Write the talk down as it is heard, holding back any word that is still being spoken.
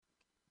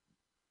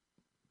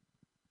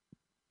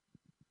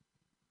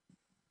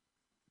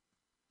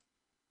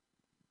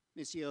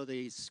Missio,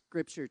 the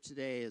scripture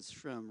today is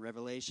from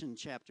Revelation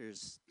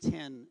chapters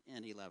 10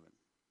 and 11.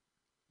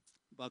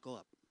 Buckle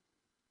up.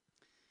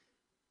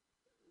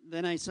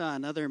 Then I saw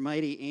another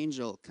mighty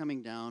angel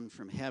coming down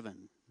from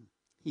heaven.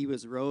 He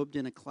was robed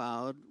in a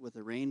cloud with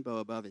a rainbow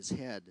above his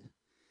head.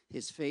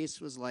 His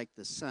face was like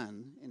the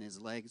sun, and his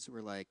legs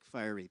were like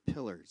fiery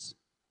pillars.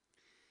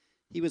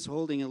 He was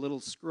holding a little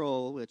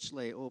scroll which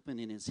lay open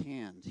in his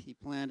hand. He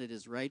planted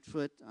his right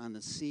foot on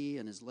the sea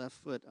and his left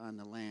foot on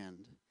the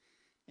land.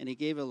 And he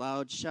gave a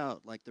loud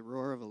shout like the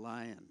roar of a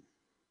lion.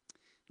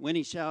 When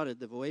he shouted,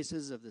 the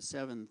voices of the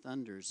seven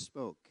thunders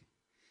spoke.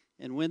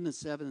 And when the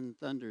seven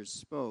thunders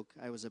spoke,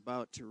 I was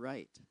about to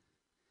write.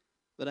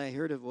 But I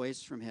heard a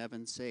voice from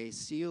heaven say,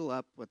 "Seal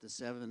up what the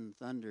seven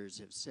thunders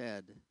have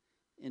said,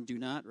 and do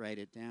not write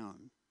it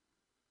down."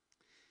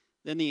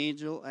 Then the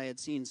angel I had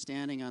seen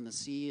standing on the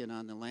sea and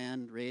on the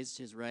land raised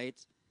his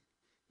right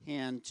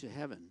hand to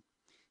heaven.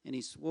 And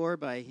he swore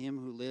by him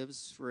who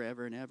lives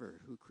forever and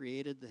ever, who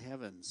created the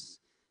heavens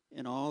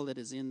and all that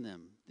is in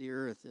them, the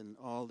earth and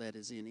all that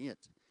is in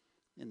it,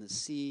 and the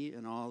sea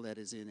and all that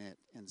is in it,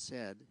 and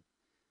said,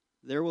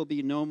 "There will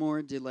be no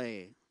more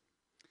delay.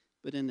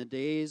 But in the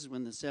days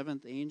when the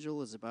seventh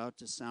angel is about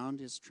to sound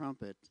his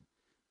trumpet,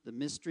 the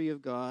mystery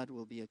of God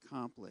will be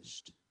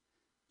accomplished,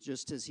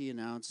 just as he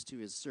announced to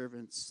his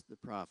servants, the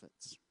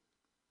prophets."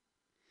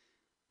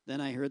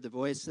 Then I heard the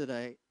voice that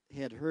I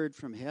had heard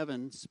from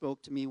heaven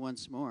spoke to me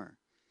once more.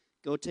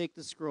 "Go take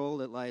the scroll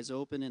that lies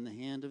open in the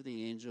hand of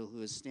the angel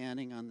who is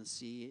standing on the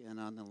sea and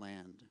on the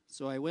land."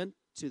 So I went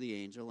to the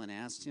angel and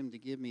asked him to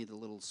give me the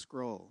little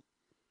scroll.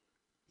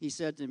 He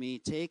said to me,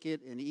 "Take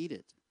it and eat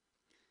it.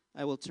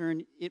 It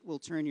will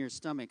turn your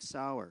stomach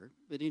sour,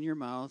 but in your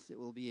mouth it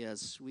will be as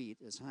sweet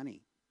as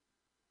honey."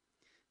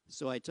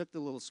 So I took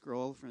the little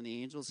scroll from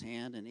the angel's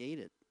hand and ate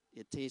it.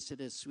 It tasted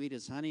as sweet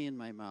as honey in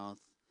my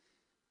mouth,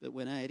 but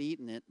when I had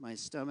eaten it, my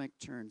stomach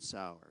turned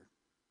sour.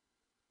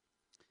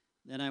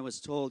 Then I was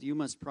told, "You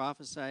must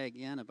prophesy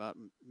again about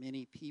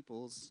many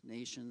peoples,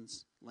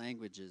 nations,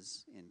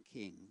 languages, and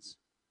kings."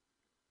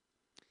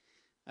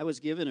 I was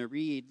given a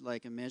reed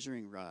like a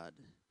measuring rod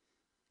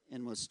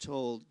and was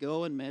told,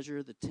 "Go and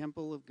measure the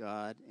temple of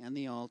God and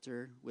the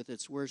altar with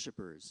its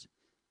worshipers,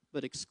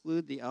 but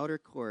exclude the outer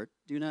court.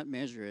 Do not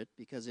measure it,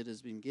 because it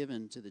has been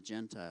given to the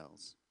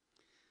Gentiles.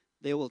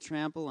 They will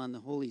trample on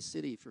the holy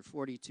city for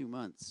 42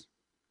 months.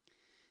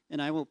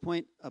 And I will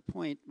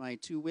appoint my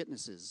 2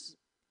 witnesses,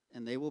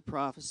 and they will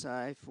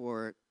prophesy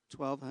for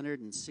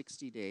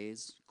 1,260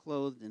 days,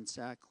 clothed in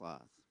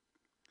sackcloth.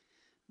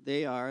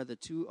 They are the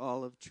 2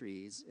 olive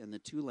trees and the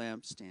 2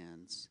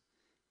 lampstands,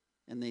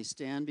 and they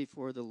stand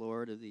before the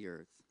Lord of the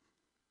earth.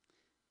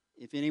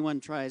 If anyone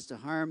tries to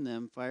harm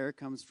them, fire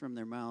comes from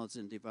their mouths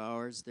and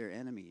devours their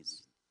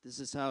enemies. This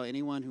is how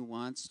anyone who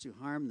wants to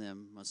harm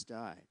them must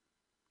die.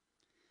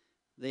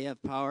 They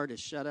have power to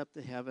shut up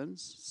the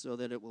heavens so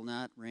that it will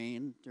not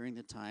rain during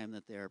the time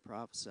that they are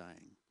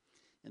prophesying.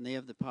 And they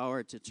have the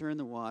power to turn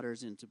the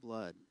waters into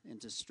blood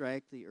and to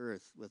strike the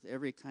earth with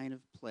every kind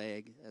of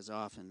plague as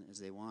often as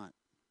they want.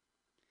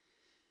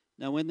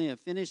 Now when they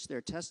have finished their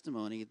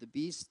testimony, the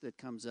beast that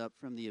comes up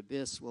from the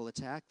abyss will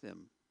attack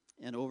them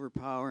and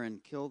overpower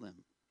and kill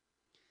them.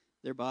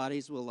 Their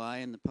bodies will lie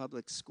in the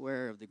public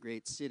square of the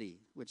great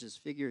city, which is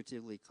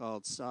figuratively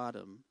called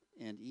Sodom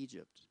and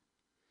Egypt,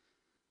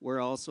 where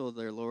also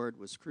their Lord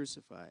was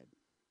crucified.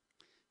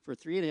 For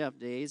 3.5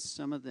 days,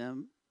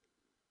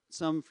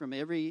 some from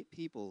every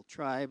people,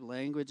 tribe,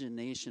 language, and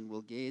nation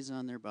will gaze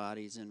on their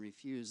bodies and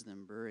refuse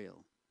them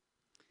burial.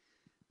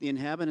 The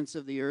inhabitants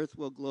of the earth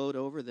will gloat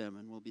over them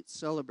and will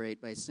celebrate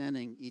by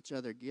sending each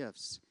other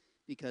gifts,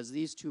 because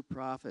these 2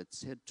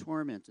 prophets had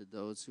tormented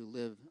those who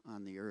live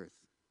on the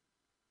earth.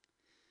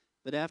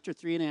 But after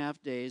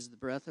 3.5 days, the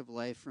breath of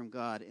life from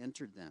God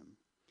entered them,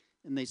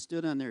 and they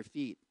stood on their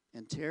feet,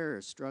 and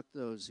terror struck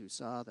those who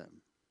saw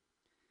them.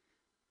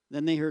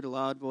 Then they heard a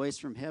loud voice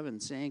from heaven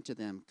saying to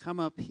them,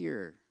 "Come up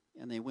here."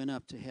 And they went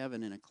up to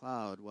heaven in a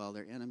cloud while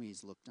their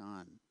enemies looked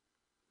on.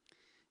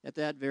 At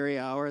that very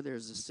hour there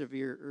was a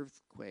severe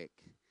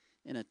earthquake,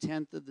 and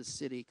 1/10 of the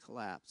city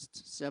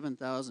collapsed.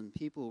 7,000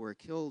 people were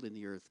killed in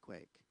the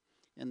earthquake,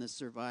 and the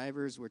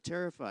survivors were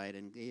terrified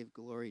and gave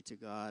glory to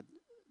God,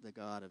 the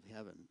God of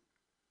heaven.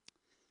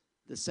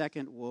 The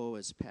second woe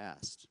is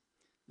past.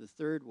 The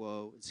third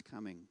woe is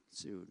coming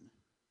soon.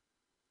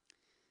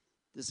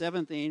 The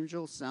 7th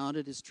angel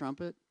sounded his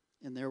trumpet,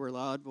 and there were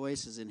loud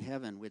voices in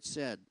heaven which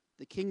said,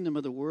 "The kingdom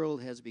of the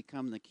world has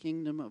become the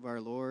kingdom of our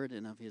Lord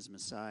and of his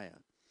Messiah,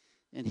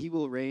 and he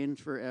will reign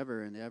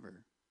forever and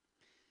ever."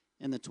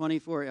 And the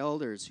 24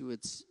 elders who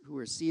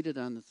were seated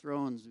on the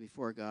thrones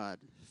before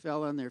God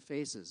fell on their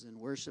faces and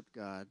worshiped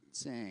God,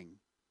 saying,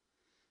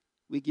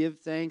 "We give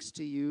thanks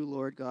to you,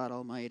 Lord God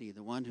Almighty,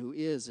 the one who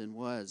is and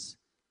was,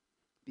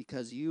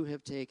 because you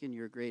have taken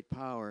your great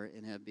power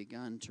and have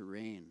begun to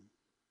reign.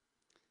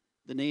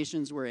 The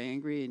nations were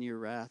angry, and your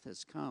wrath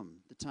has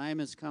come. The time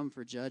has come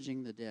for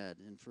judging the dead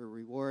and for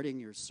rewarding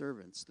your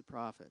servants, the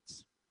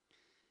prophets,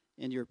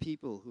 and your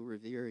people who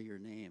revere your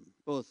name,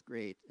 both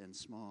great and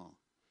small."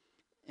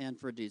 and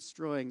for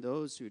destroying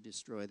those who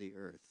destroy the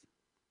earth.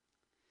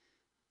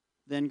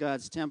 Then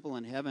God's temple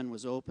in heaven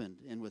was opened,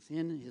 and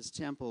within his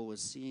temple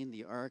was seen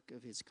the ark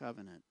of his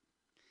covenant.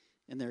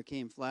 And there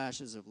came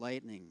flashes of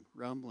lightning,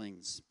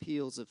 rumblings,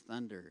 peals of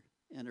thunder,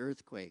 an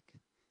earthquake,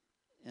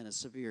 and a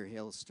severe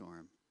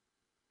hailstorm.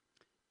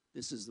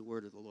 This is the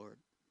word of the Lord.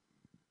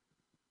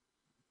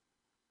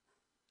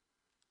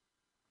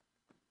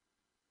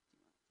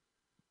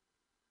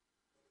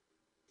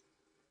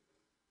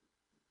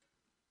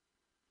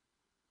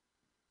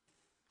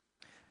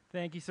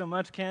 Thank you so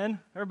much,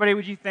 Ken. Everybody,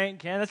 would you thank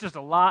Ken? That's just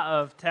a lot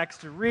of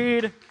text to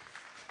read.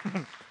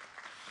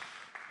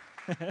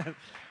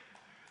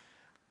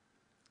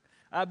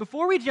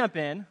 Before we jump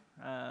in,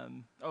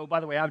 by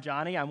the way, I'm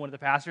Johnny. I'm one of the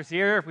pastors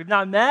here. If we've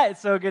not met,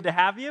 it's so good to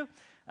have you.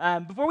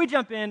 Before we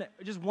jump in,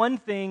 just one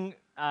thing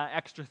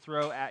extra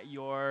throw at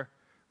your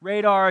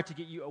radar to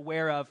get you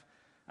aware of.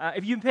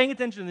 If you've been paying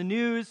attention to the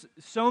news,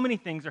 so many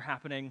things are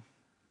happening.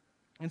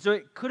 And so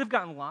it could have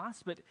gotten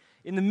lost, but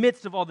in the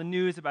midst of all the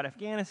news about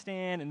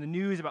Afghanistan and the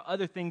news about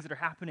other things that are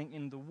happening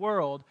in the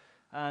world,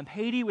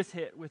 Haiti was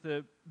hit with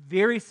a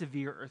very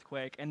severe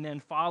earthquake and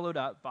then followed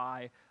up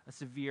by a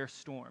severe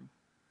storm.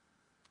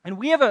 And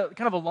we have a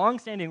kind of a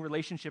long-standing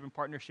relationship and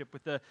partnership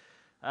with the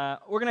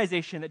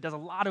organization that does a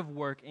lot of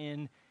work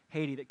in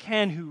Haiti that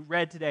Ken, who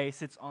read today,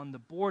 sits on the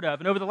board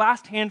of. And over the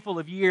last handful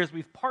of years,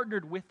 we've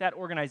partnered with that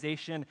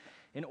organization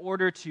in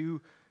order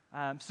to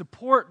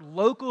support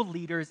local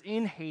leaders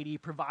in Haiti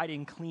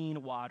providing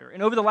clean water.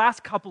 And over the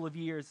last couple of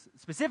years,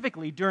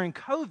 specifically during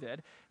COVID,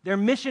 their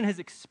mission has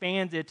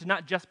expanded to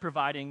not just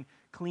providing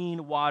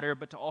clean water,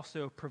 but to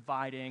also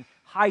providing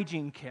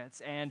hygiene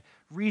kits and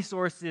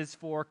resources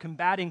for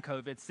combating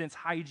COVID, since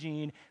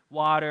hygiene,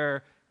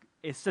 water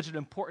is such an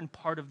important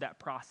part of that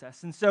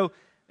process. And so,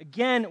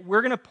 again,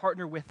 we're going to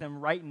partner with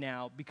them right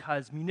now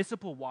because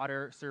municipal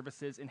water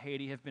services in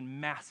Haiti have been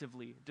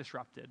massively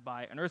disrupted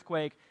by an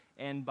earthquake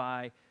and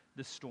by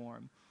the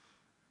storm.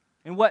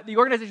 And what the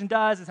organization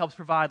does is helps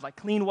provide like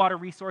clean water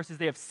resources.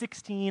 They have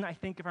 16, I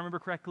think, if I remember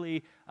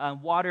correctly,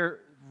 water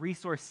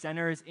resource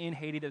centers in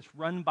Haiti that's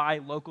run by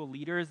local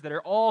leaders that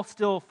are all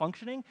still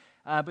functioning,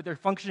 but they're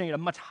functioning at a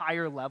much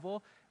higher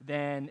level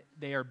than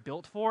they are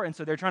built for. And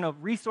so they're trying to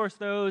resource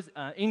those,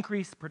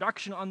 increase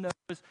production on those,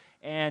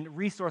 and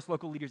resource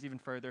local leaders even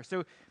further.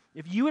 So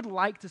if you would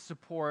like to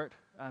support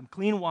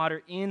clean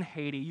water in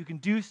Haiti, you can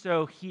do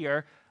so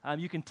here.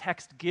 You can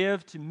text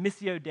GIVE to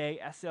Missio Dei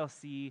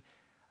SLC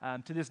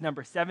to this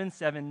number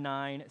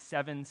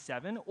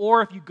 77977,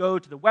 or if you go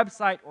to the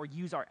website or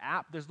use our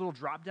app, there's a little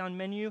drop-down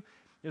menu.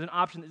 There's an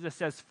option that just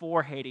says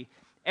For Haiti.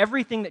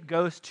 Everything that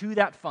goes to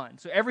that fund,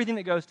 so everything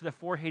that goes to the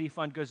For Haiti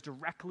fund goes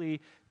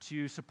directly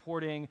to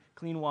supporting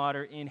clean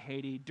water in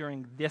Haiti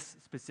during this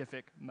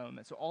specific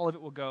moment. So all of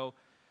it will go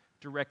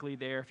directly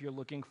there if you're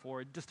looking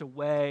for just a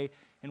way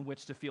in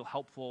which to feel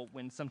helpful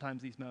when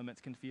sometimes these moments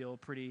can feel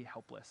pretty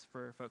helpless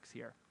for folks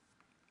here.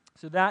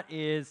 So that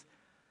is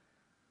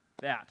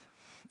that.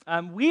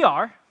 We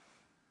are,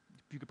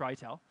 you could probably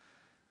tell,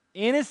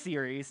 in a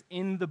series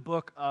in the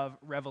book of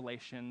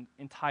Revelation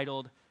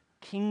entitled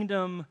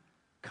Kingdom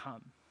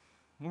Come.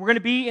 And we're going to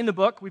be in the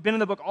book. We've been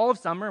in the book all of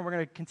summer, and we're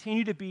going to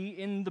continue to be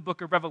in the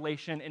book of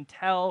Revelation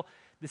until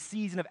the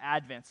season of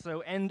Advent,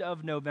 so end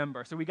of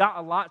November. So we got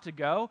a lot to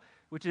go,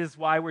 which is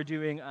why we're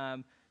doing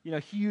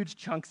huge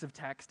chunks of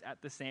text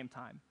at the same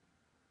time.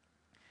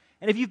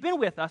 And if you've been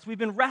with us, we've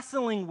been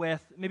wrestling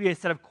with maybe a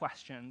set of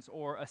questions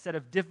or a set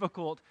of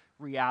difficult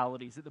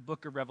realities that the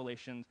book of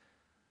Revelation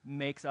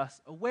makes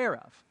us aware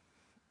of.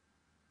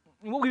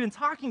 And what we've been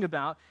talking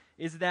about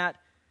is that,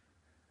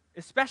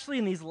 especially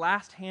in these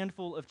last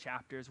handful of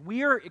chapters,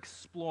 we are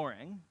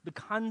exploring the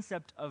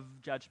concept of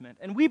judgment.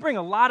 And we bring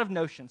a lot of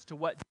notions to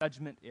what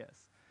judgment is.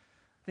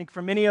 I think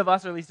for many of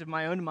us, or at least in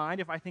my own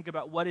mind, if I think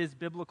about what is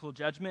biblical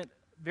judgment,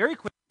 very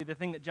quickly the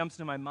thing that jumps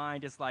into my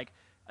mind is like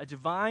a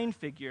divine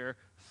figure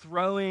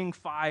throwing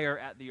fire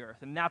at the earth.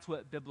 And that's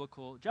what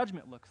biblical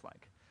judgment looks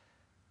like.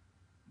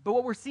 But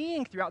what we're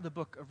seeing throughout the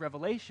book of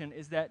Revelation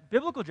is that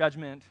biblical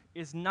judgment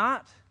is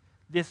not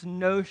this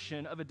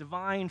notion of a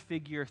divine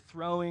figure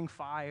throwing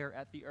fire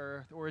at the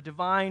earth or a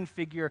divine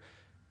figure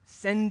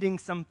sending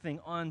something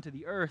onto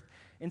the earth.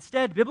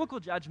 Instead, biblical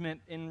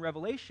judgment in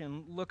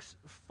Revelation looks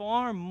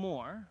far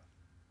more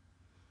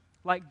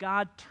like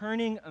God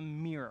turning a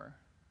mirror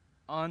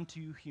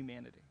onto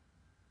humanity.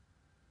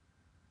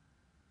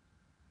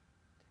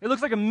 It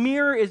looks like a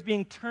mirror is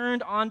being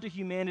turned onto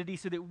humanity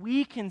so that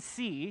we can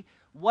see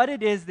what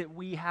it is that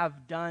we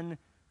have done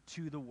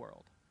to the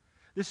world.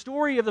 The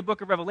story of the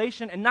book of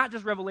Revelation, and not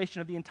just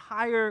Revelation, of the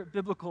entire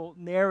biblical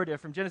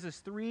narrative from Genesis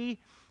 3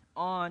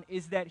 on,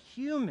 is that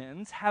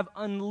humans have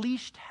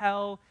unleashed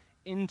hell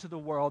into the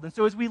world. And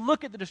so as we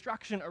look at the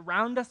destruction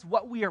around us,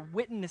 what we are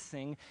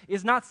witnessing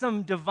is not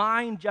some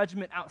divine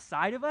judgment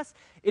outside of us.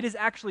 It is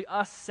actually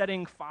us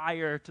setting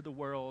fire to the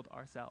world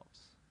ourselves.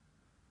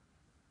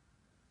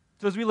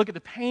 So as we look at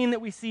the pain that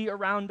we see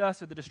around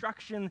us or the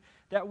destruction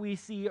that we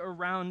see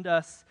around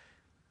us,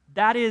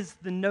 that is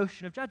the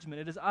notion of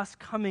judgment. It is us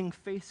coming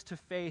face to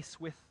face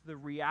with the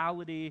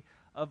reality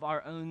of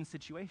our own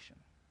situation.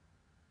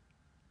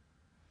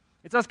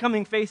 It's us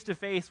coming face to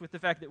face with the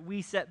fact that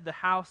we set the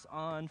house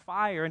on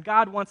fire, and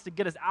God wants to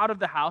get us out of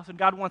the house, and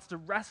God wants to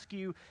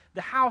rescue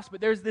the house,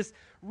 but there's this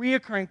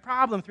reoccurring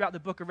problem throughout the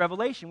book of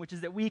Revelation, which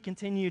is that we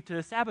continue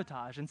to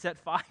sabotage and set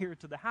fire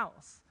to the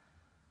house.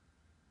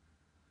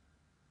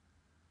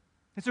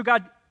 And so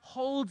God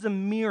holds a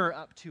mirror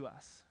up to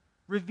us,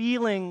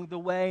 revealing the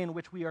way in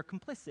which we are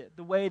complicit,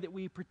 the way that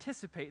we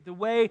participate, the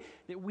way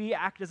that we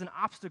act as an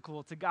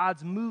obstacle to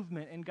God's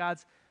movement and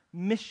God's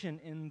mission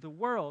in the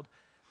world.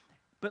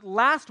 But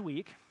last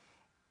week,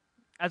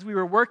 as we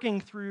were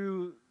working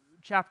through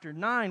chapter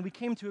 9, we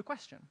came to a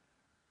question,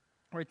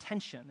 or a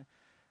tension.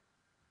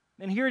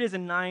 And here it is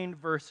in 9,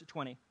 verse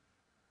 20. It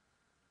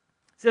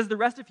says, "The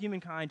rest of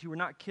humankind who were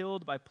not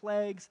killed by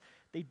plagues,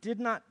 they did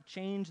not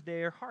change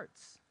their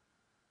hearts.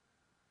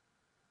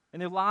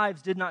 And their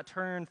lives did not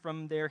turn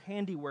from their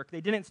handiwork.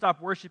 They didn't stop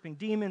worshiping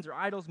demons or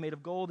idols made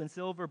of gold and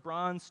silver,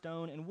 bronze,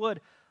 stone, and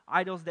wood,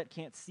 idols that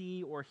can't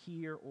see or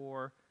hear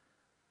or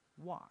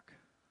walk."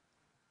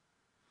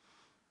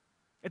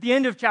 At the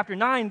end of chapter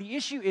 9, the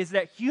issue is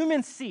that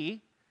humans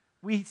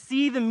we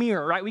see the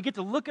mirror, right? We get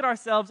to look at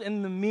ourselves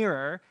in the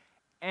mirror,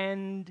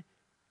 and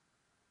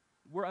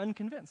we're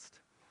unconvinced.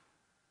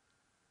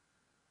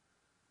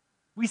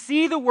 We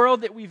see the world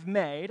that we've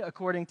made,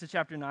 according to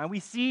chapter 9. We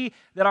see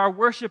that our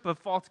worship of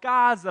false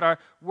gods, that our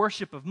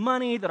worship of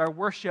money, that our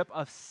worship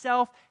of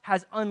self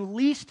has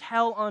unleashed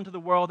hell onto the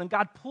world, and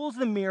God pulls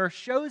the mirror,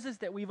 shows us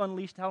that we've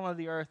unleashed hell onto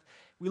the earth.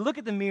 We look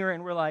at the mirror,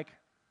 and we're like,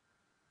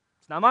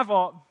 it's not my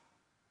fault.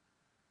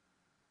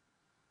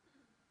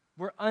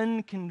 We're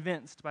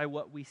unconvinced by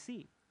what we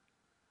see.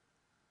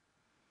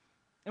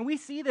 And we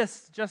see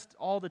this just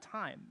all the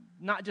time,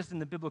 not just in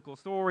the biblical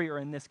story or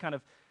in this kind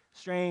of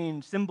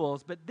strange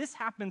symbols, but this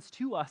happens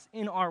to us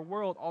in our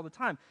world all the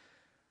time.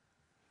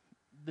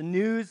 The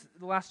news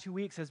the last 2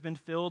 weeks has been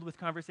filled with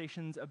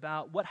conversations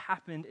about what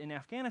happened in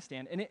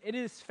Afghanistan. And it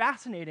is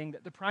fascinating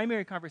that the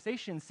primary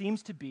conversation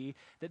seems to be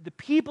that the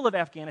people of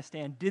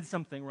Afghanistan did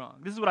something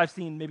wrong. This is what I've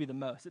seen maybe the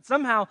most. That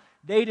somehow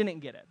they didn't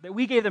get it. That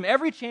we gave them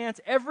every chance,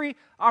 every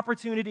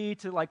opportunity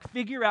to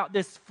figure out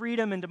this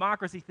freedom and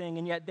democracy thing,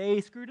 and yet they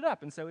screwed it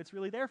up. And so it's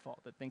really their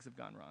fault that things have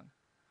gone wrong.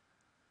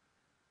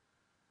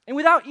 And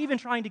without even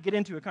trying to get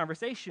into a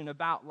conversation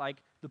about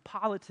the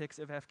politics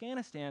of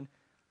Afghanistan,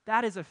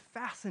 that is a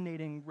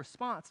fascinating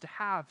response to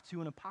have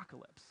to an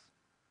apocalypse.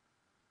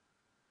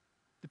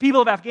 The people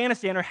of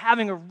Afghanistan are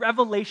having a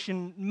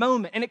revelation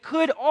moment, and it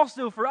could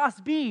also for us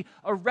be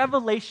a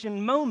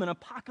revelation moment,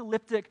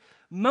 apocalyptic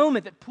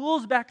moment that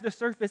pulls back the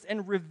surface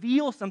and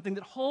reveals something,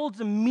 that holds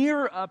a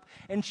mirror up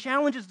and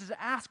challenges us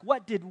to ask,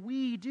 what did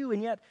we do?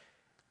 And yet,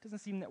 it doesn't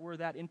seem that we're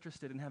that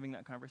interested in having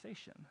that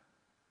conversation.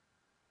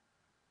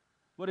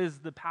 What is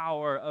the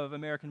power of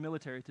American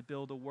military to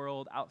build a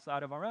world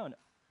outside of our own?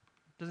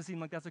 Doesn't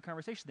seem like that's a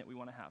conversation that we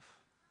want to have.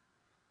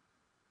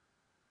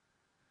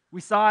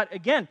 We saw it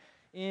again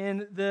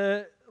in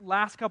the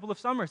last couple of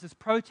summers as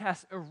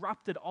protests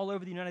erupted all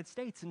over the United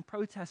States in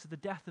protest of the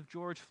death of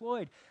George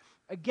Floyd.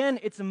 Again,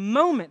 it's a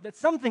moment that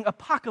something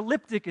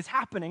apocalyptic is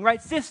happening, right?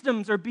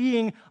 Systems are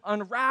being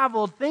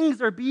unraveled,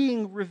 things are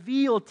being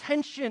revealed,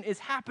 tension is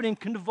happening,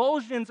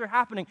 convulsions are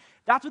happening.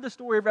 That's what the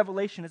story of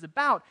Revelation is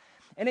about.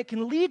 And it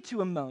can lead to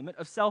a moment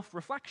of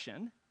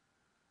self-reflection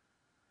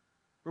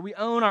where we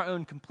own our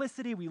own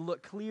complicity, we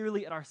look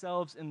clearly at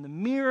ourselves in the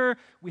mirror,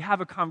 we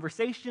have a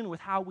conversation with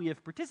how we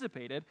have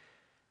participated,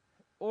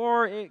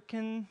 or it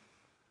can,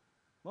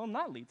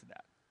 not lead to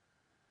that.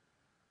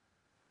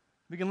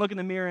 We can look in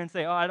the mirror and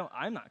say,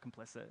 I'm not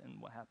complicit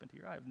in what happened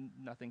here. I have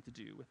nothing to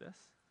do with this.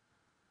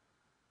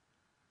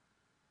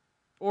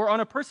 Or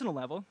on a personal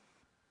level,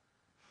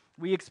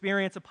 we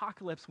experience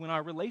apocalypse when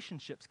our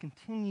relationships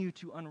continue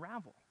to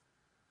unravel.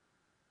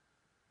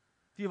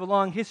 If you have a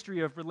long history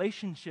of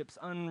relationships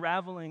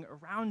unraveling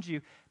around you,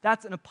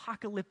 that's an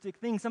apocalyptic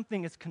thing.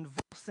 Something is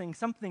convulsing,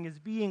 something is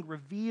being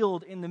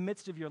revealed in the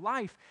midst of your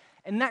life.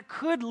 And that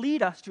could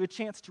lead us to a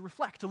chance to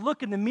reflect, to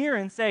look in the mirror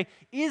and say,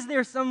 is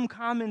there some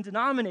common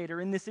denominator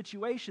in this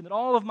situation that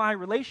all of my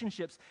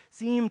relationships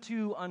seem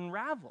to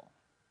unravel?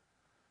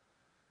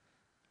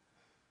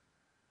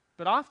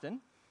 But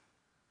often,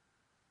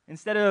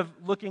 instead of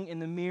looking in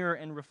the mirror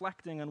and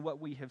reflecting on what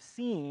we have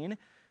seen,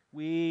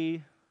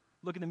 we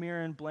look in the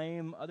mirror and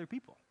blame other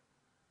people.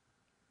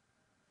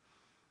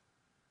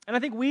 And I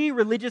think we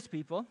religious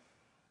people,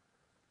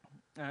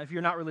 if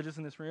you're not religious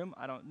in this room,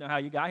 I don't know how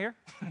you got here.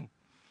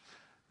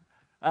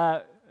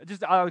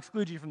 I'll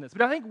exclude you from this.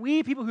 But I think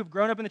we people who've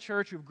grown up in the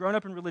church, who've grown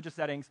up in religious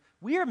settings,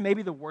 we are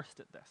maybe the worst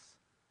at this.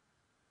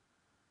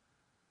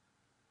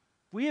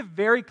 We have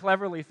very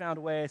cleverly found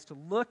ways to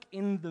look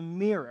in the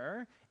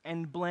mirror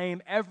and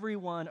blame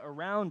everyone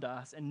around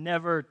us and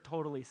never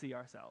totally see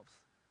ourselves.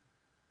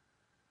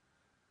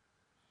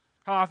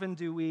 How often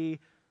do we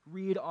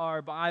read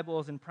our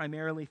Bibles and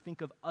primarily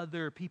think of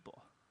other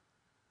people?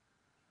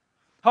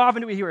 How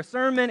often do we hear a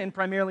sermon and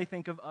primarily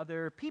think of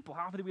other people?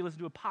 How often do we listen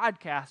to a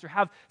podcast or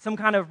have some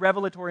kind of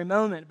revelatory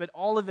moment? But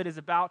all of it is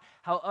about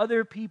how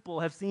other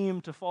people have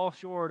seemed to fall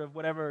short of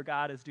whatever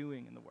God is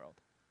doing in the world.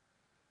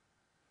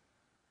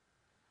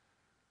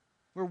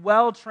 We're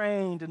well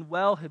trained and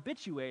well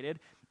habituated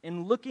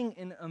in looking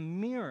in a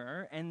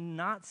mirror and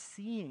not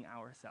seeing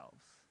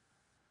ourselves.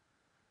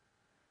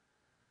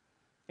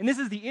 And this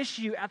is the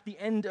issue at the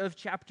end of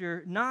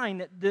chapter 9,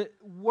 that the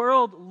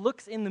world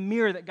looks in the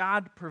mirror that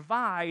God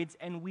provides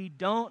and we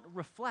don't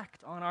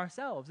reflect on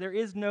ourselves. There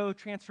is no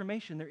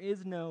transformation. There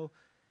is no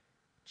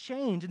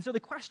change. And so the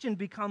question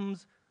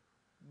becomes,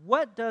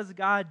 what does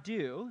God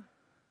do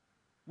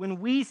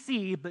when we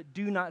see but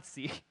do not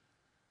see?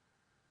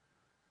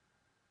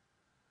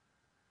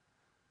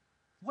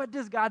 What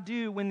does God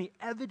do when the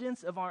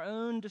evidence of our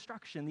own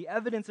destruction, the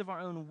evidence of our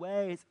own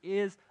ways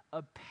is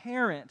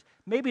apparent,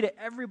 maybe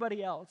to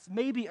everybody else,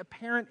 maybe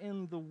apparent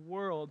in the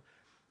world,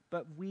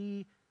 but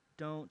we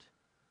don't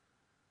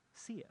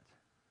see it?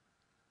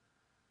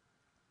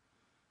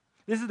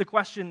 This is the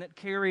question that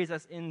carries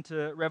us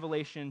into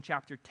Revelation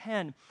chapter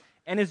 10.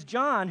 And as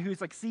John,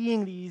 who's like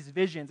seeing these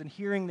visions and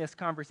hearing this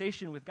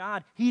conversation with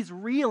God, he's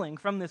reeling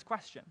from this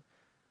question.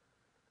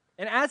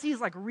 And as he's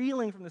like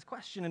reeling from this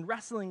question and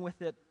wrestling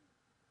with it,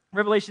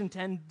 Revelation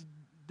 10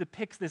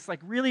 depicts this like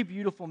really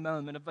beautiful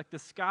moment of like the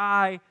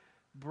sky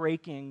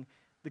breaking,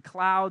 the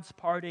clouds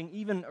parting,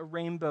 even a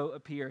rainbow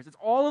appears. It's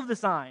all of the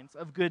signs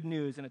of good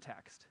news in a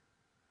text.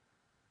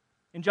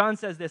 And John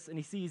says this, and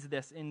he sees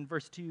this in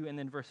verse 2 and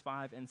then verse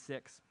 5 and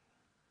 6.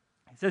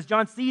 He says,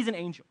 John sees an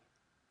angel,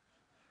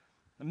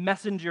 a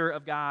messenger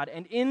of God,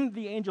 and in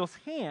the angel's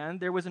hand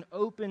there was an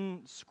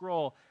open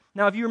scroll.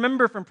 Now, if you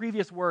remember from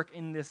previous work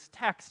in this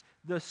text,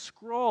 the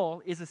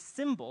scroll is a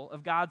symbol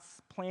of God's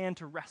plan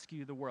to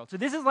rescue the world. So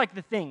this is like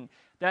the thing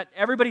that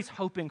everybody's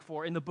hoping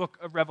for in the book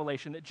of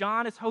Revelation, that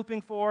John is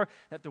hoping for,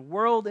 that the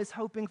world is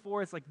hoping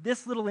for. It's like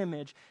this little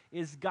image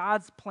is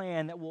God's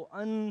plan that will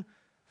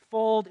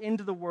unfold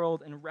into the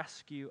world and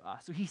rescue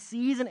us. So he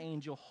sees an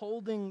angel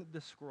holding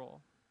the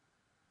scroll,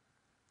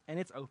 and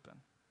it's open.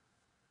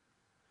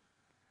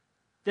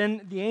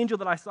 Then the angel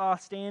that I saw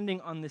standing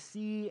on the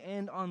sea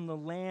and on the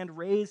land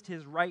raised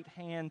his right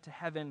hand to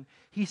heaven.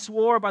 He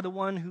swore by the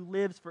one who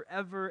lives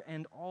forever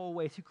and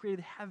always, who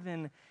created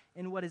heaven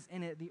and what is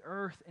in it, the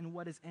earth and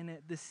what is in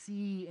it, the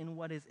sea and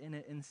what is in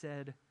it, and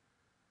said,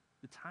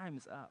 the time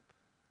is up.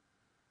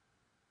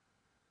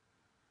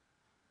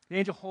 The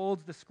angel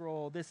holds the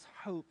scroll, this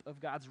hope of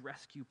God's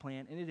rescue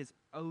plan, and it is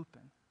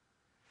open.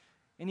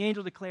 And the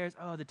angel declares,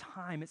 oh, the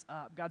time is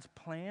up. God's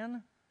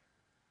plan,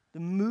 the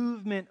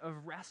movement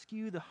of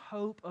rescue, the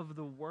hope of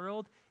the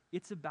world,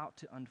 it's about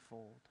to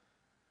unfold.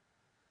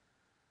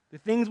 The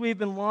things we've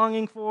been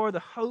longing for, the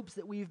hopes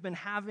that we've been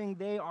having,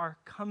 they are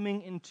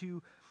coming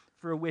into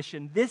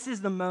fruition. This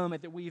is the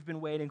moment that we've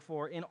been waiting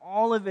for in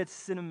all of its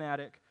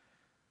cinematic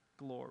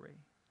glory.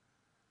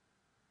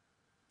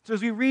 So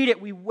as we read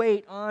it, we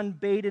wait on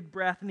bated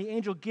breath, and the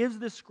angel gives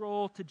the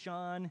scroll to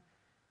John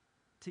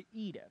to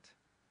eat it.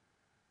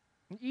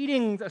 And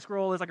eating a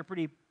scroll is like a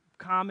pretty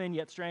common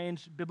yet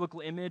strange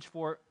biblical image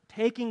for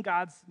taking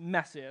God's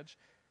message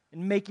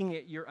and making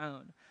it your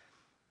own.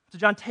 So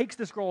John takes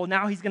the scroll,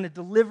 now he's going to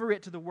deliver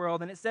it to the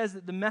world, and it says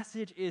that the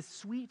message is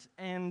sweet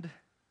and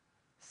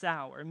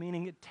sour,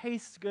 meaning it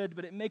tastes good,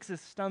 but it makes his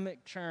stomach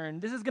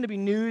churn. This is going to be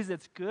news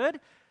that's good,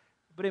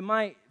 but it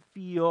might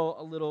feel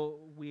a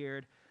little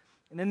weird.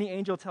 And then the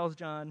angel tells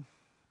John,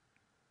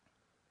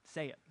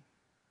 say it.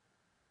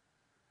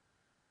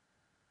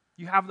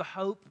 You have the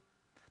hope,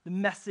 the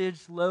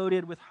message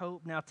loaded with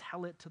hope. Now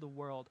tell it to the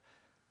world.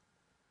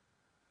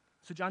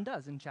 So John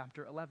does in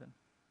chapter 11.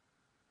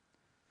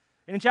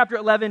 And in chapter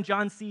 11,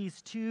 John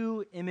sees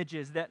two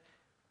images that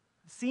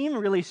seem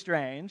really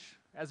strange,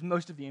 as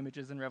most of the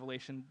images in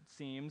Revelation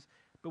seems,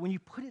 but when you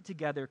put it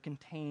together,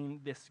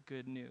 contain this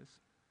good news.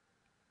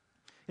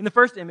 In the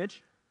first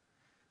image,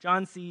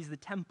 John sees the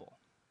temple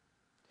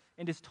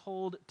and is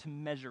told to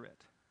measure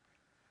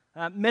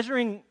it.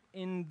 Measuring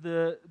in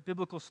the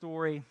biblical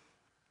story,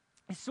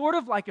 it's sort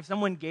of like if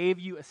someone gave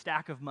you a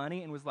stack of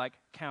money and was like,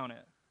 count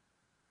it.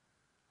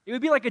 It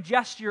would be like a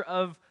gesture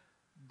of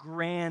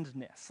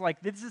grandness.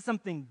 Like, this is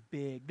something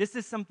big. This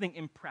is something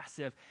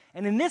impressive.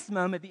 And in this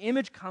moment, the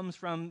image comes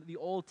from the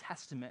Old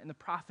Testament and the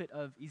prophet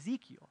of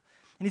Ezekiel.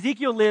 And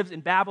Ezekiel lives in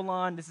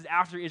Babylon. This is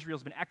after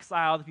Israel's been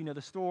exiled, if you know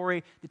the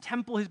story. The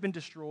temple has been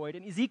destroyed.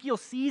 And Ezekiel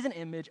sees an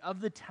image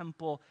of the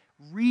temple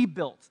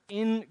rebuilt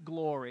in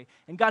glory.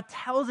 And God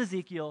tells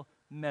Ezekiel,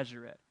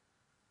 measure it.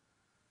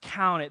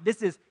 Count it.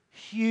 This is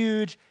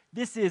huge.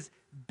 This is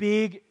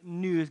big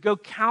news. Go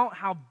count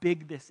how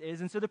big this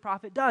is. And so the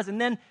prophet does.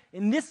 And then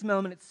in this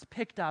moment, it's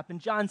picked up, and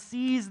John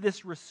sees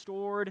this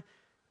restored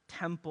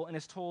temple and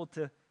is told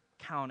to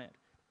count it,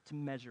 to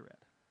measure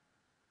it.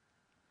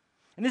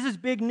 And this is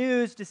big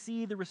news to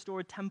see the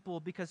restored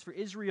temple, because for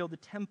Israel, the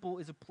temple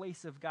is a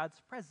place of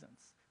God's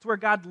presence. It's where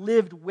God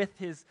lived with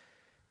his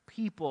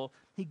people.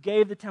 He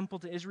gave the temple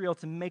to Israel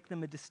to make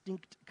them a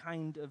distinct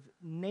kind of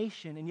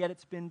nation, and yet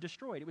it's been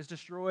destroyed. It was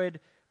destroyed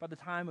by the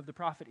time of the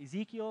prophet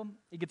Ezekiel.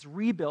 It gets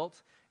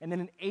rebuilt, and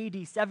then in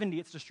AD 70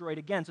 it's destroyed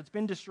again. So it's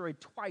been destroyed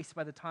twice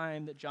by the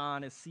time that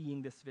John is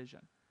seeing this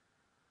vision.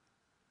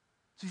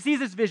 So he sees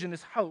this vision,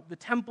 this hope, the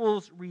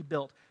temple's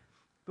rebuilt.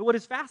 But what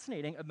is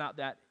fascinating about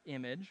that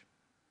image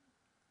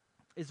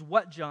is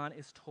what John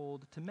is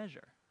told to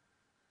measure.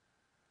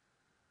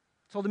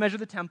 He's told to measure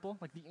the temple,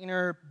 like the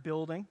inner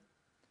building.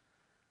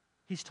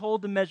 He's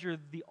told to measure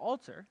the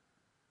altar,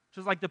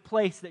 which is like the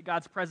place that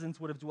God's presence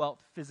would have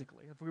dwelt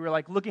physically. If we were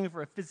like looking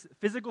for a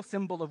physical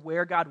symbol of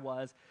where God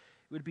was,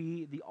 it would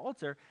be the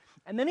altar.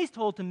 And then he's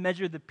told to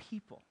measure the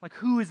people, like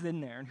who is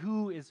in there and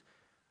who is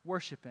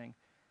worshiping.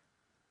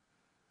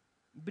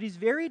 But he's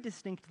very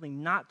distinctly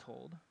not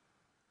told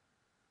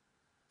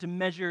to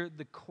measure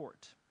the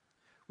court,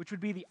 which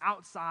would be the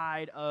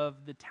outside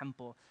of the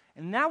temple.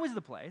 And that was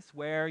the place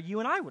where you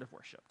and I would have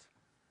worshipped.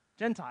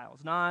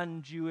 Gentiles,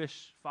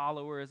 non-Jewish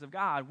followers of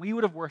God, we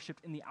would have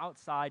worshipped in the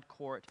outside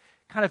court,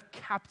 kind of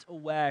kept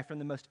away from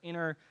the most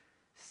inner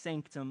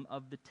sanctum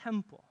of the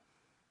temple.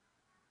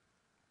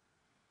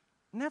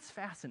 And that's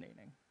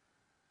fascinating.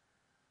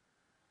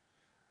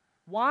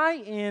 Why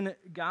in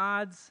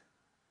God's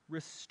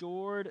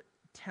restored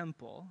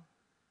temple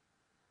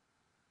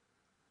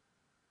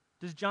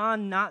does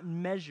John not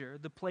measure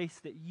the place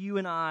that you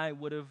and I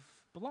would have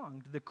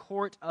belonged, the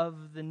court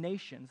of the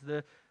nations,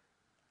 the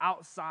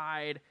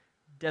outside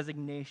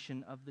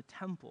designation of the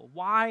temple?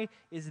 Why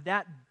is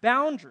that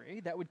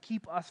boundary that would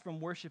keep us from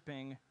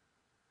worshiping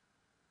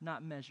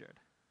not measured?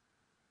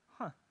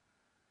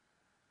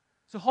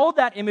 So hold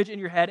that image in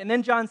your head, and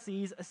then John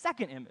sees a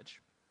second image.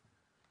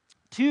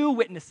 Two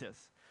witnesses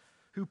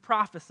who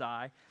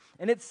prophesy,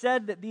 and it's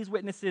said that these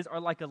witnesses are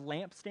like a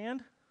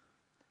lampstand.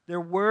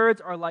 Their words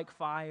are like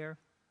fire.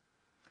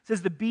 It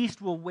says the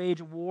beast will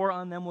wage war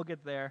on them, we'll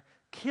get there,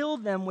 kill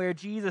them where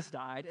Jesus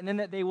died, and then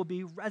that they will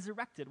be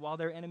resurrected while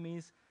their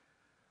enemies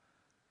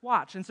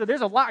watch. And so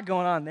there's a lot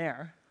going on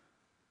there.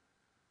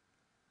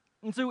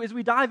 And so as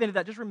we dive into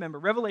that, just remember,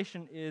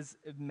 Revelation is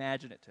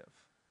imaginative.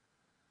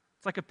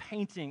 It's like a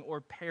painting or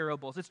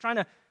parables. It's trying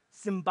to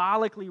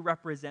symbolically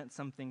represent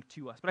something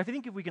to us. But I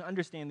think if we can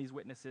understand these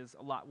witnesses,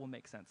 a lot will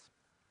make sense.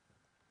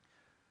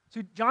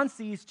 So John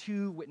sees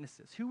two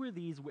witnesses. Who are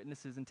these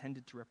witnesses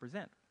intended to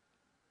represent?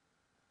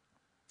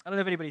 I don't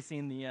know if anybody's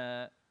seen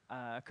the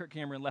Kirk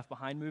Cameron Left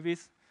Behind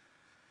movies.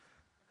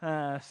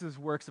 This is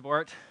works of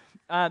art.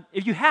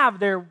 If you have,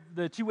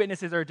 the two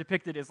witnesses are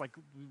depicted as like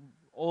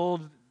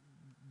old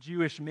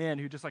Jewish men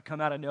who just like come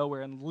out of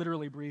nowhere and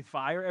literally breathe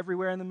fire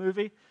everywhere in the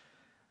movie.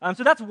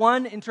 So that's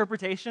one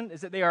interpretation, is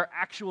that they are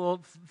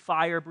actual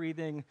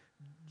fire-breathing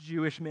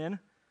Jewish men.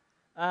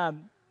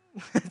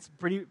 It's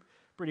pretty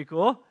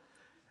cool.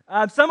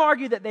 Some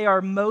argue that they are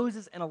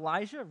Moses and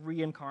Elijah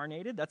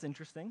reincarnated. That's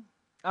interesting.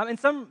 And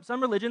some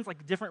religions,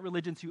 like different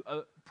religions who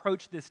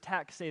approach this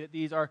text, say that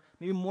these are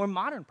maybe more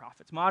modern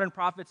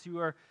prophets who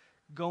are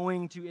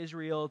going to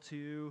Israel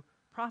to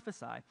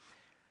prophesy.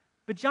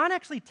 But John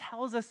actually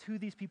tells us who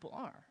these people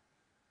are.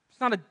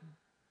 It's not a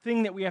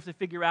thing that we have to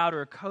figure out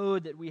or a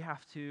code that we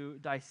have to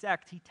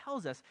dissect. He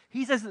tells us.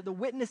 He says that the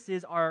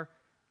witnesses are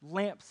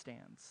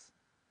lampstands.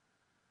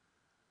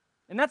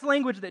 And that's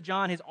language that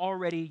John has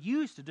already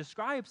used to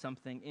describe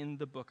something in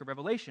the book of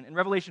Revelation. In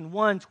Revelation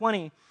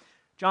 1:20,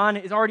 John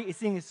is already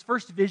seeing his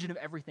first vision of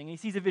everything. And he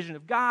sees a vision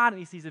of God, and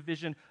he sees a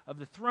vision of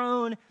the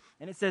throne,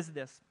 and it says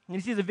this. And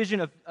he sees a vision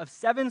of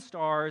 7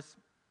 stars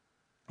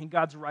in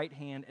God's right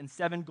hand and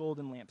 7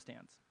 golden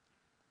lampstands.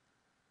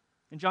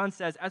 And John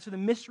says, as for the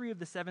mystery of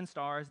the 7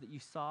 stars that you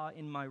saw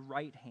in my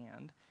right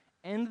hand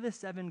and the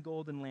 7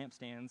 golden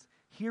lampstands,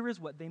 here is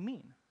what they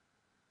mean.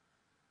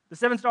 The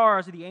 7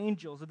 stars are the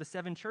angels of the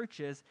 7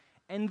 churches,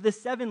 and the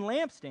 7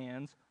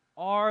 lampstands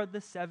are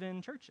the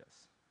 7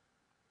 churches.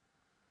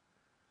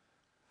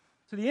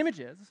 So the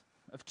images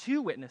of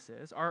 2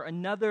 witnesses are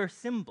another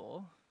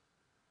symbol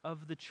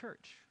of the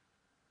church.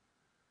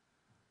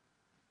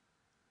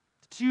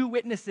 The 2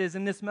 witnesses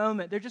in this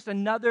moment, they're just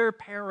another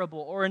parable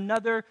or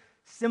another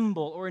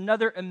symbol or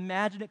another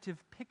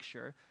imaginative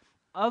picture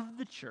of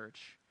the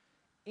church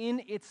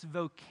in its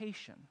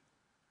vocation,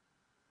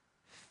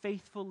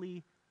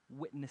 faithfully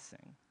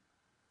witnessing.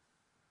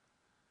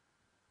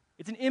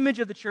 It's an image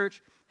of the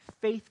church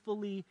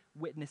faithfully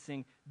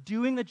witnessing,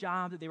 doing the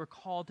job that they were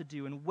called to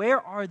do. And where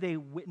are they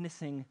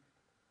witnessing?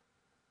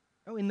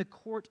 Oh, in the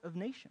court of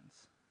nations.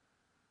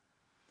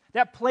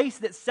 That place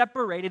that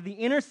separated the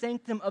inner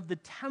sanctum of the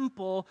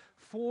temple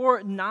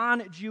for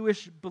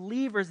non-Jewish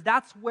believers,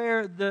 that's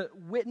where the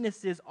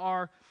witnesses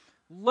are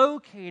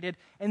located.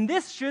 And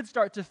this should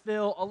start to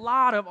fill a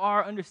lot of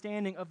our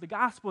understanding of the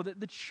gospel, that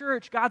the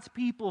church, God's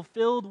people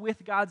filled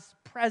with God's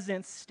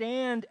presence,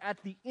 stand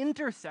at the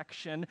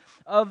intersection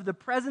of the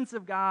presence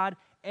of God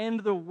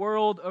and the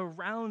world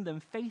around them,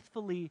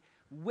 faithfully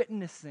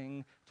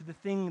witnessing to the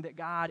thing that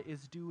God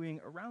is doing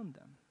around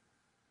them.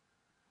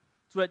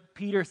 It's what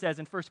Peter says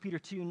in 1 Peter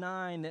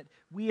 2:9, that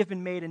we have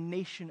been made a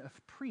nation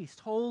of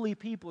priests, holy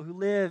people who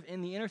live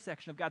in the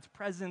intersection of God's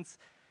presence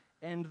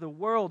and the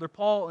world. Or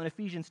Paul in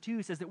Ephesians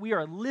 2 says that we are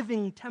a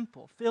living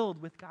temple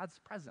filled with God's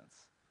presence.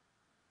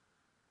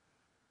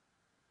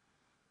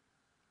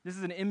 This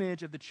is an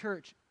image of the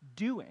church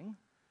doing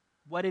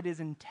what it is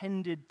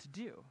intended to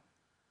do,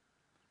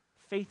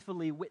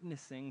 faithfully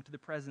witnessing to the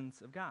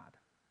presence of God.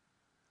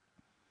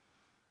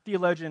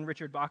 Theologian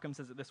Richard Bauckham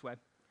says it this way: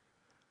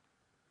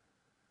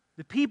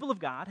 the people of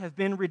God have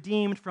been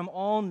redeemed from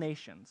all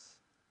nations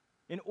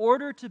in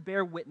order to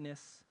bear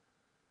witness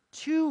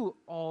to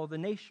all the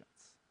nations.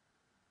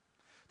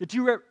 The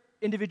two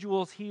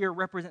individuals here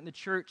represent the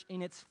church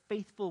in its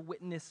faithful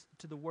witness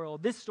to the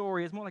world. This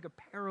story is more like a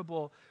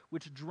parable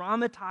which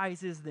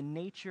dramatizes the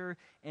nature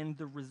and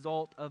the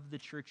result of the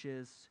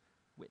church's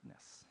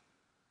witness.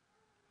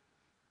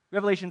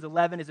 Revelations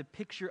 11 is a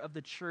picture of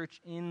the church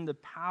in the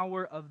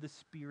power of the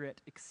Spirit,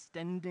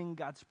 extending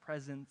God's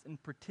presence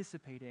and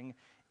participating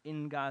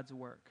in God's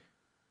work.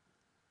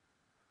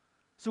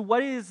 So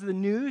what is the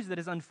news that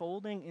is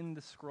unfolding in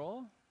the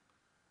scroll?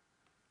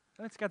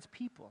 Well, it's God's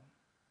people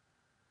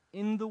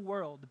in the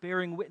world,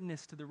 bearing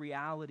witness to the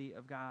reality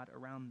of God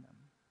around them.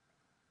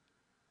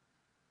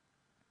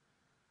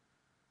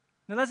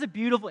 Now that's a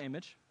beautiful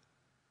image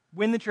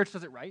when the church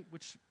does it right,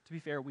 which, to be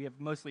fair, we have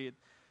mostly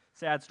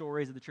sad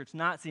stories of the church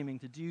not seeming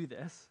to do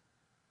this.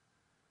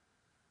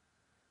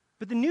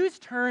 But the news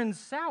turns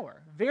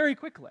sour very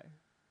quickly.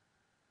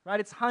 Right?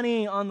 It's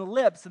honey on the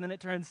lips, and then it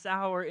turns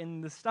sour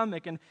in the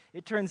stomach, and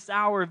it turns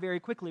sour very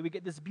quickly. We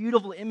get this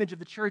beautiful image of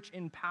the church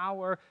in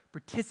power,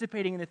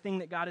 participating in the thing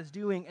that God is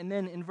doing. And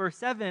then in verse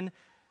 7,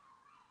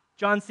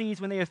 John sees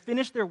when they have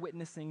finished their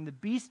witnessing, the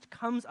beast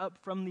comes up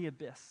from the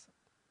abyss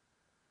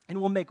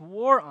and will make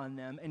war on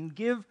them and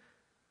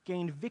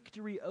gain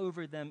victory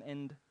over them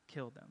and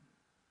kill them.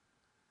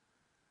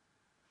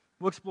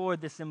 We'll explore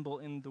this symbol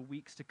in the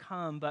weeks to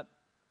come, but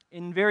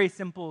in very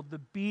simple, the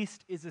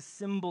beast is a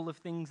symbol of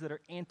things that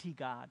are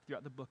anti-God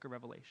throughout the book of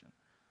Revelation.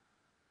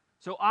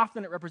 So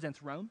often it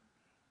represents Rome.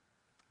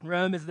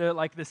 Rome is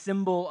the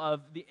symbol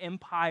of the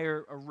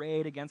empire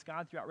arrayed against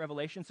God throughout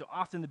Revelation. So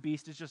often the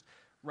beast is just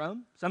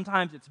Rome.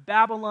 Sometimes it's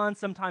Babylon.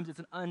 Sometimes it's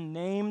an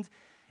unnamed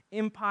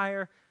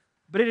empire.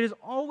 But it is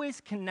always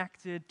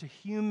connected to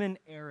human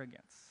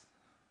arrogance.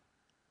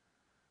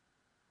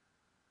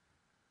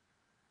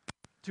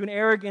 To an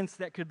arrogance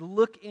that could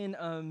look in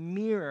a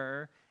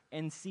mirror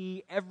and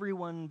see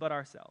everyone but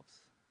ourselves.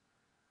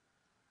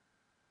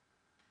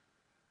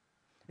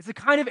 It's a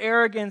kind of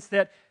arrogance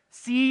that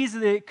sees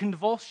the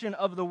convulsion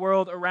of the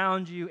world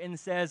around you and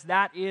says,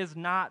 that is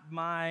not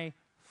my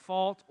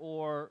fault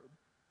or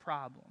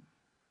problem.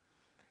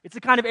 It's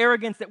a kind of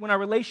arrogance that when our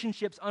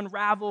relationships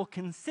unravel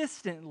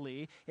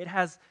consistently, it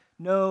has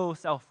no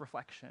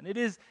self-reflection. It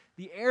is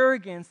the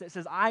arrogance that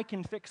says, I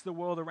can fix the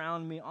world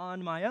around me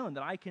on my own,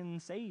 that I can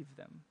save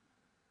them.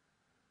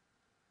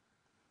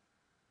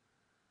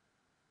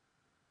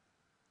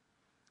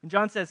 And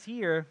John says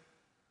here,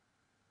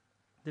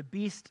 the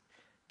beast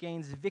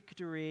gains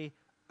victory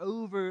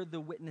over the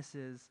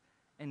witnesses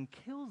and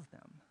kills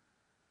them.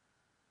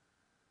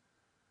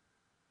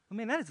 I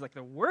mean, that is like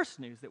the worst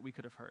news that we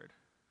could have heard.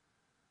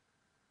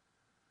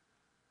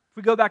 If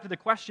we go back to the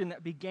question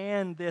that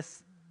began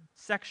this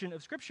section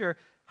of Scripture,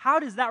 how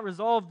does that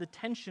resolve the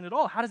tension at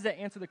all? How does that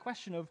answer the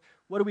question of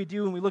what do we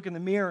do when we look in the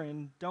mirror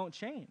and don't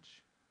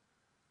change?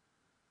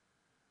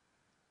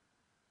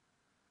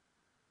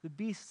 The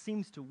beast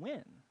seems to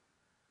win.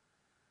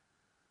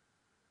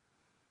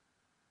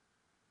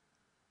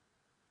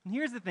 And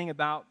here's the thing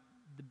about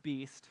the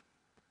beast,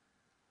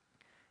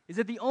 is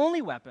that the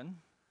only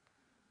weapon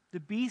the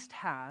beast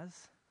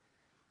has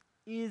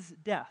is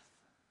death.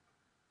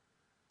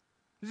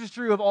 This is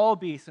true of all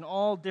beasts in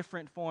all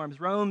different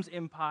forms. Rome's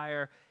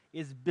empire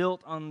is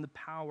built on the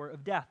power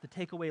of death, to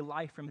take away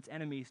life from its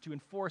enemies, to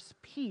enforce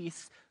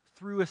peace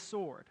through a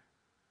sword.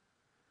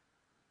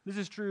 This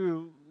is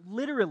true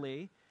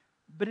literally,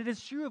 but it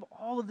is true of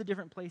all of the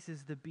different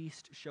places the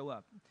beast show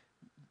up.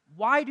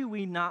 Why do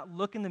we not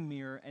look in the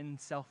mirror and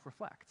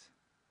self-reflect?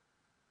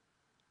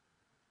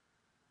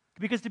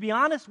 Because to be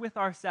honest with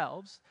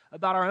ourselves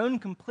about our own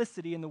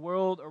complicity in the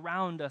world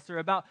around us, or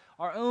about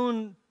our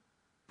own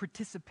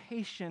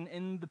participation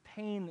in the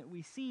pain that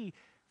we see,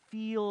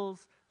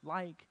 feels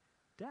like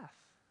death.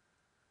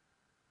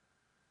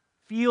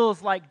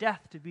 Feels like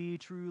death to be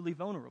truly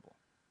vulnerable.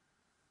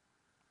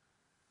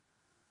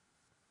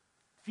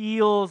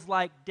 Feels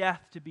like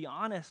death to be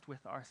honest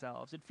with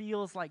ourselves. It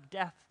feels like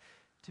death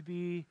to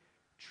be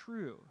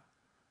true.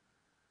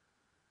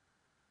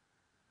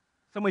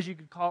 Some ways you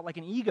could call it like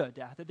an ego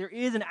death, that there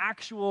is an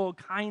actual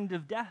kind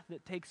of death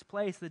that takes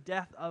place, the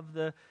death of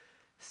the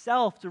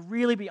self, to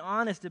really be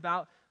honest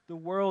about the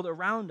world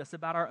around us,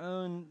 about our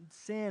own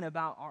sin,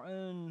 about our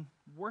own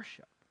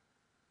worship.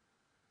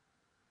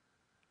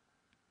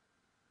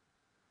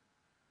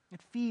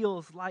 It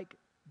feels like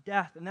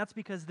death, and that's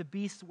because the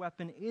beast's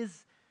weapon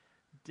is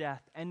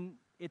death. And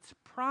its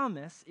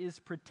promise is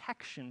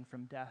protection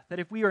from death. That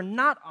if we are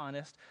not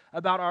honest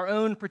about our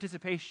own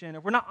participation,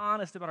 if we're not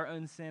honest about our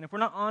own sin, if we're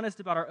not honest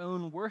about our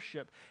own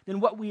worship, then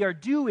what we are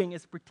doing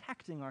is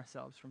protecting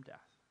ourselves from death.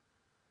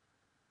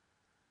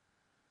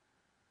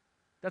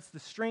 That's the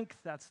strength,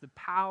 that's the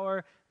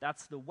power,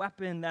 that's the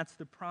weapon, that's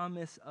the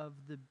promise of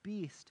the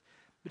beast.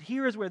 But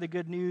here is where the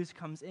good news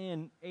comes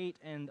in, 8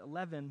 and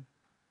 11.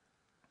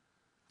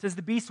 It says,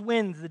 the beast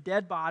wins, the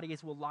dead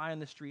bodies will lie on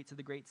the streets of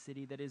the great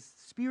city that is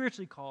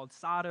spiritually called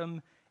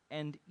Sodom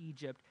and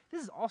Egypt.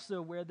 This is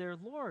also where their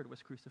Lord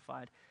was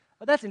crucified.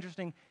 Oh, that's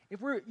interesting.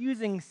 If we're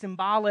using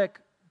symbolic,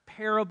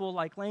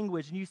 parable-like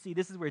language, and you see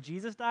this is where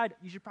Jesus died,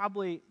 you should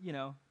probably,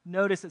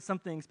 notice that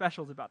something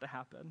special is about to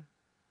happen.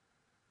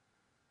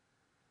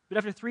 But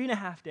after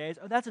 3.5 days,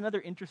 that's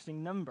another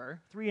interesting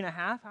number.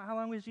 3.5, how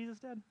long was Jesus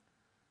dead?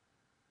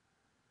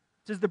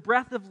 It says, the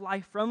breath of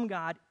life from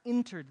God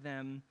entered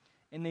them,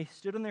 and they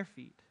stood on their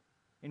feet,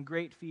 and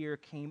great fear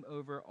came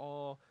over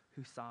all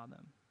who saw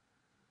them.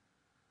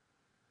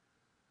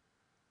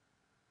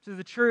 So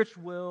the church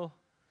will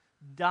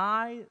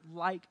die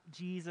like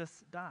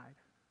Jesus died.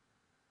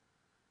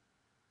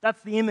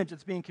 That's the image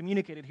that's being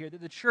communicated here, that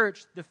the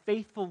church, the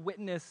faithful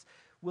witness,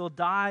 will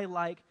die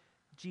like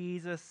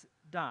Jesus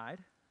died.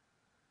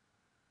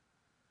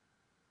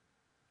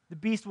 The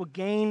beast will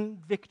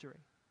gain victory.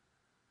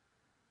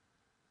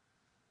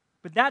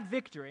 But that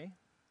victory,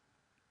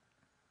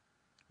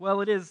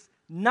 well, it is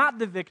not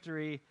the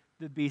victory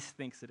the beast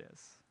thinks it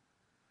is.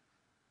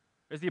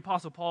 As the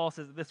Apostle Paul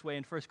says it this way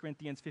in 1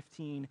 Corinthians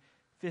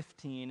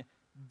 15:15,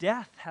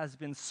 death has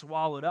been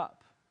swallowed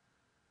up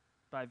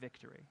by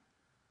victory.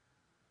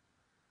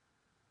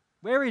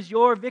 Where is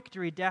your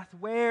victory, death?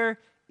 Where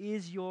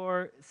is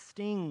your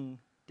sting,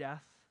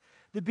 death?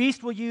 The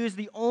beast will use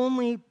the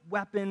only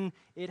weapon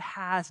it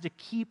has to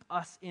keep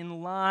us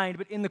in line.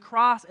 But in the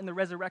cross and the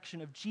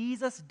resurrection of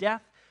Jesus,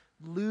 death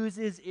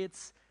loses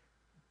its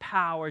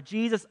power.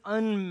 Jesus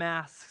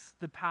unmasks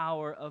the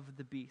power of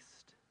the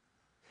beast.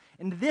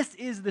 And this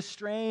is the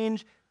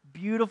strange,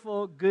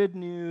 beautiful good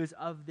news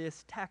of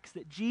this text,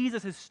 that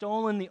Jesus has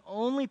stolen the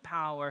only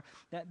power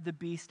that the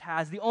beast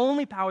has, the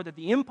only power that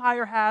the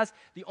empire has,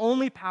 the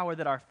only power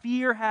that our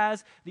fear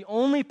has, the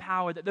only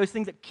power that those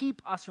things that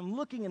keep us from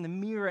looking in the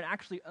mirror and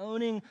actually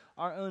owning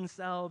our own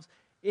selves.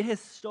 It has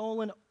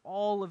stolen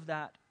all of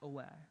that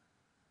away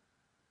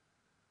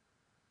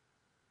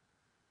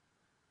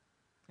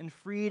and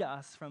freed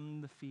us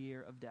from the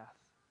fear of death.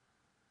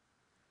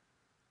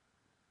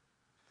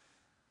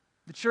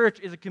 The church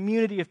is a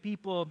community of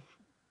people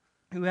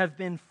who have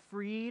been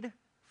freed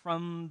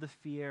from the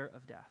fear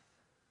of death.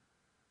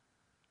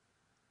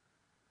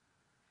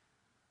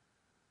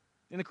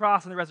 In the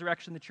cross and the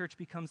resurrection, the church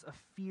becomes a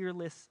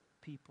fearless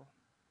people,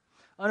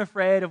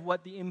 unafraid of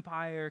what the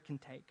empire can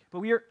take. But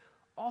we are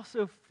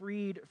also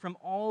freed from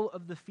all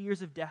of the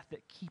fears of death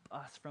that keep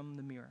us from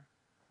the mirror.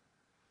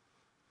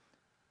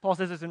 Paul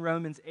says this in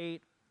Romans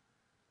 8,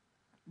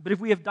 but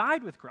if we have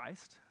died with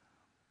Christ,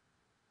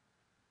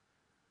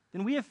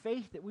 then we have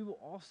faith that we will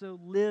also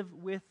live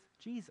with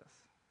Jesus.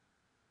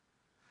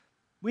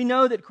 We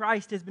know that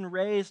Christ has been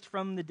raised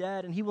from the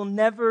dead, and he will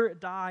never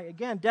die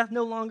again. Death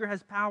no longer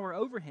has power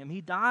over him. He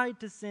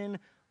died to sin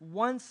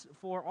once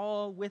for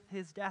all with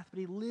his death, but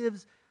he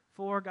lives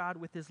for God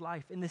with his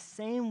life. In the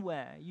same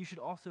way, you should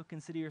also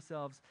consider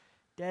yourselves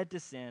dead to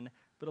sin,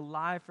 but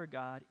alive for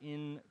God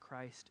in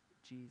Christ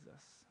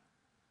Jesus.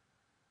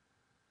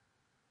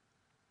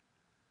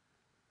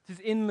 This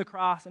is in the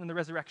cross and in the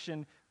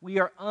resurrection, we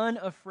are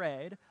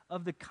unafraid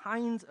of the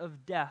kinds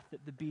of death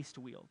that the beast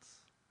wields.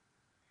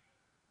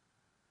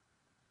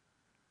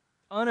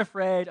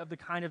 Unafraid of the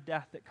kind of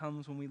death that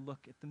comes when we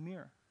look at the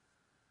mirror.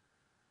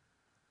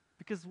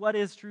 Because what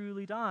is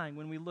truly dying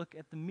when we look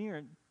at the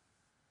mirror?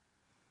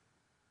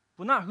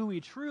 Well, not who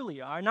we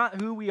truly are, not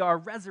who we are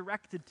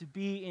resurrected to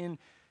be in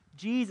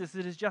Jesus.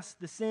 It is just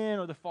the sin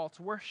or the false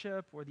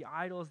worship or the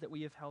idols that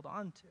we have held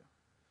on to.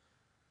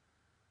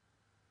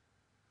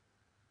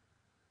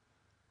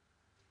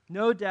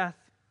 No death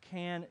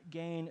can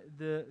gain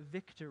the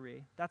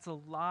victory. That's a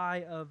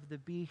lie of the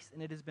beast,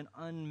 and it has been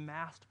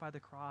unmasked by the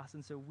cross,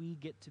 and so we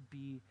get to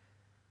be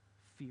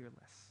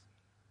fearless.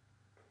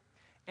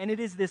 And it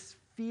is this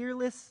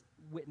fearless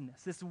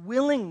witness, this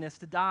willingness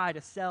to die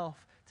to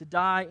self, to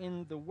die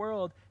in the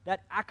world,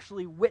 that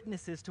actually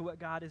witnesses to what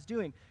God is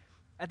doing.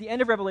 At the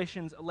end of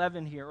Revelations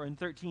 11 here, or in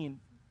 13,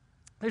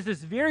 there's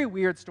this very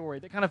weird story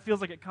that kind of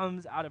feels like it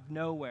comes out of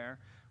nowhere,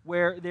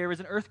 where there is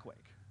an earthquake.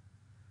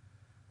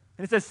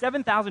 And it says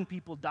 7,000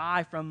 people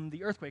die from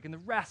the earthquake, and the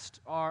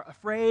rest are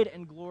afraid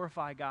and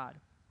glorify God.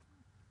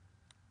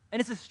 And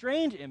it's a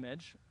strange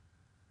image,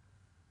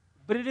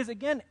 but it is,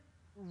 again,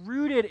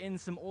 rooted in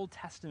some Old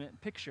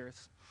Testament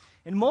pictures.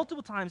 And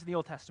multiple times in the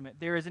Old Testament,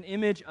 there is an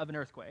image of an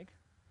earthquake,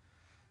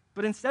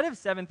 but instead of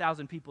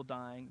 7,000 people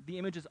dying, the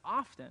image is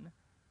often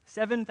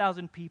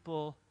 7,000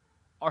 people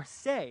are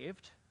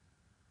saved,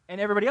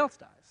 and everybody else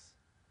dies.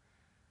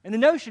 And the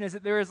notion is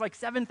that there is like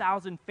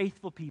 7,000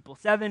 faithful people.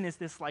 7 is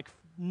this like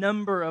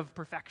number of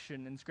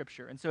perfection in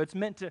Scripture. And so it's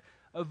meant to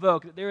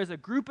evoke that there is a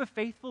group of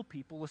faithful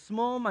people, a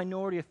small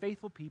minority of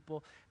faithful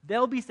people.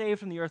 They'll be saved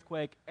from the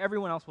earthquake.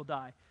 Everyone else will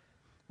die.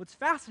 What's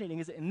fascinating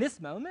is that in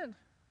this moment,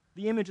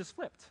 the image is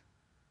flipped.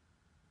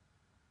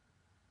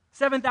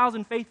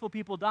 7,000 faithful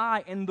people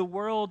die, and the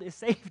world is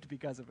saved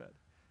because of it.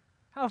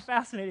 How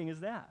fascinating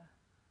is that?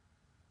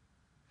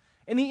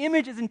 And the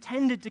image is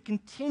intended to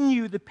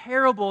continue the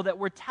parable that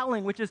we're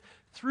telling, which is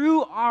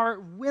through our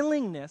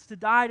willingness to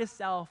die to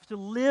self, to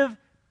live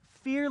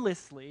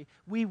fearlessly,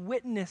 we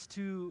witness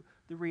to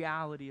the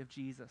reality of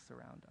Jesus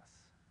around us.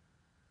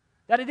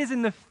 That it is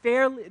in the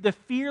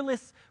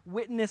fearless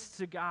witness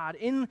to God,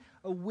 in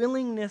a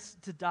willingness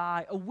to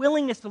die, a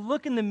willingness to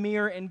look in the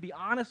mirror and be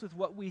honest with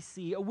what we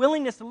see, a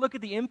willingness to look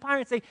at the empire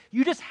and say,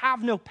 you just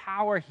have no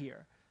power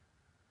here,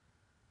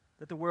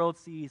 that the world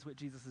sees what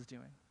Jesus is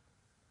doing.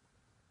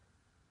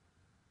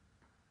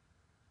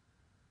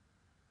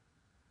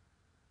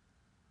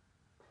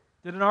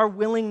 That in our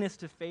willingness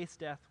to face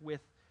death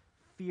with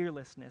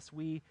fearlessness,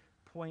 we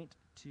point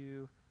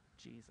to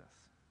Jesus.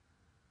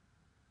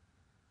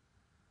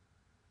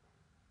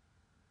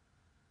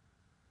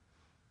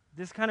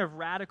 This kind of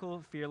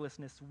radical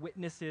fearlessness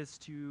witnesses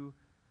to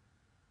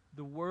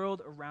the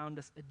world around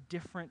us a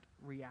different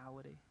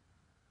reality.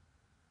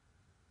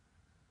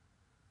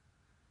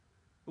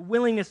 A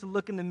willingness to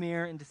look in the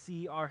mirror and to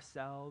see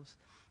ourselves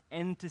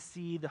and to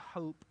see the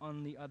hope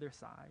on the other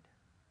side.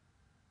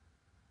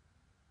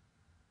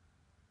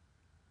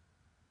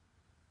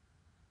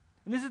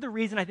 And this is the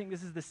reason I think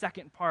this is the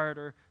second part,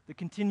 or the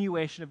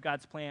continuation of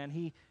God's plan.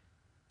 He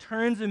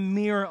turns a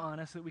mirror on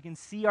us so that we can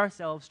see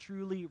ourselves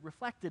truly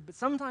reflected. But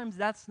sometimes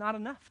that's not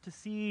enough to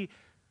see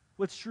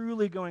what's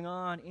truly going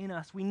on in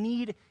us. We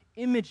need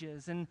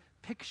images and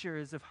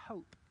pictures of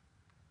hope.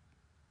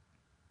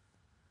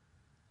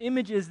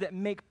 Images that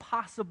make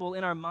possible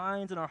in our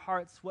minds and our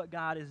hearts what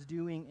God is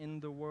doing in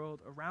the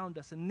world around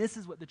us. And this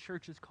is what the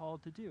church is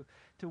called to do,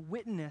 to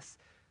witness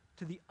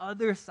to the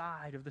other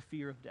side of the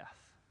fear of death.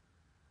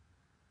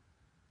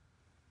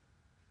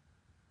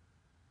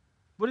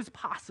 What is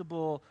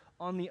possible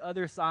on the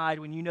other side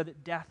when you know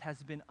that death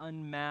has been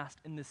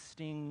unmasked and the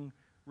sting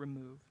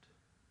removed?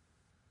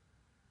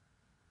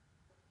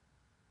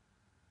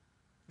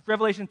 If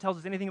Revelation tells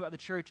us anything about the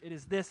church, it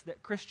is this,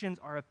 that Christians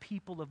are a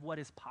people of what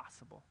is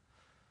possible.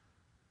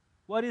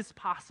 What is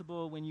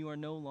possible when you are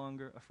no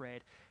longer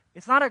afraid?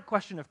 It's not a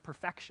question of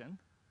perfection.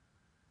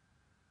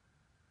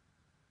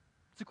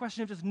 It's a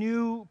question of just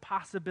new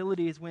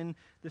possibilities when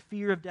the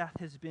fear of death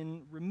has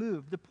been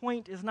removed. The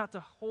point is not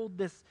to hold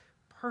this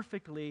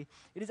perfectly.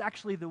 It is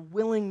actually the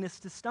willingness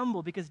to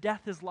stumble because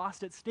death has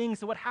lost its sting.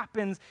 So what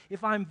happens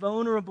if I'm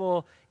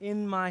vulnerable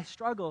in my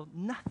struggle?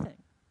 Nothing.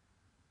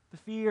 The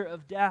fear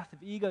of death,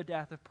 of ego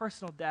death, of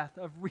personal death,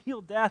 of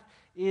real death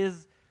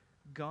is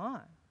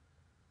gone.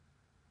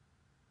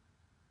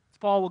 As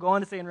Paul will go on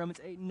to say in Romans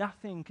 8,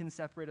 nothing can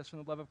separate us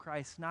from the love of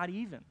Christ, not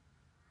even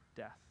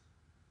death.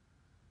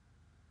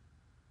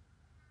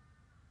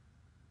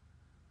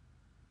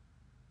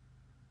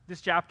 This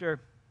chapter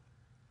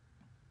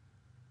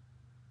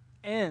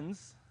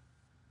ends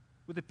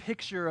with a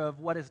picture of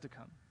what is to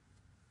come.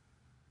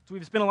 So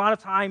we've spent a lot of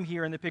time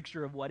here in the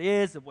picture of what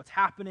is, of what's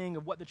happening,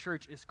 of what the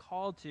church is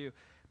called to.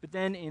 But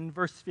then in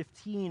verse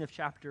 15 of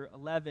chapter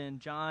 11,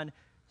 John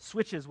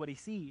switches what he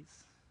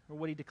sees, or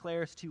what he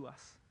declares to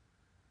us.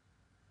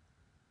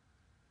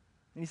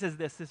 And he says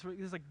this is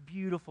like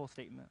beautiful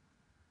statement.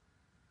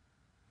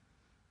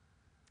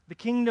 The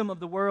kingdom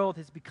of the world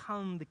has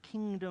become the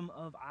kingdom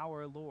of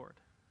our Lord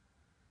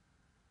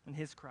and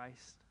his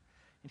Christ,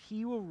 and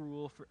he will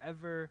rule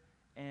forever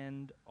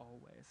and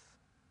always.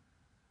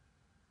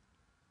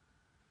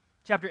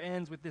 Chapter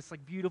ends with this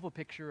like beautiful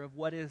picture of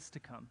what is to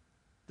come.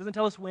 Doesn't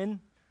tell us when.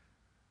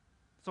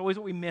 It's always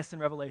what we miss in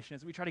Revelation,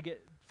 is we try to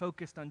get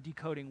focused on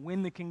decoding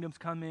when the kingdom's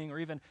coming, or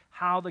even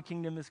how the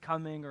kingdom is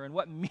coming, or in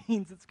what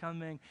means it's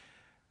coming.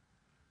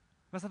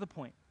 That's not the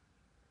point.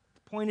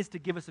 The point is to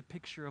give us a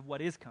picture of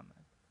what is coming.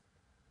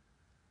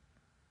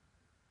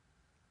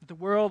 That the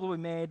world will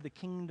be made the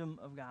kingdom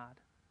of God.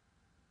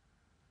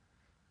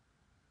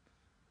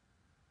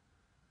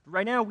 But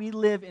right now we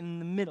live in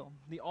the middle,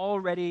 the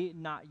already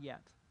not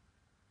yet.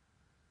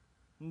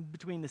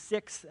 Between the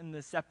sixth and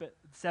the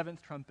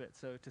seventh trumpet,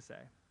 so to say.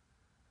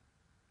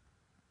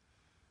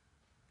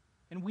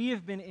 And we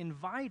have been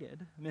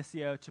invited,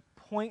 Missio, to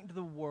point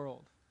the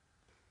world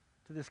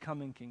to this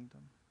coming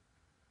kingdom.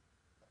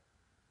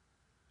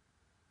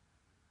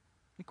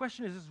 The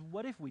question is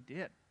what if we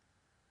did?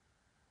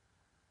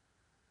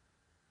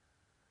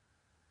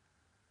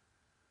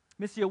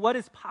 Missio, what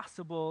is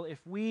possible if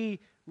we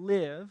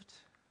lived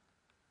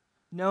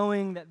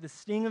knowing that the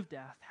sting of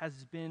death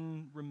has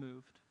been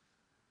removed?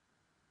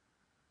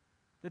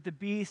 That the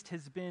beast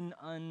has been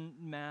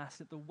unmasked,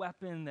 that the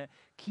weapon that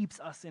keeps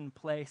us in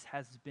place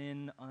has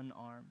been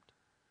unarmed.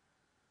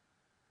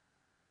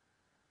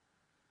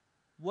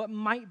 What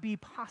might be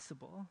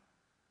possible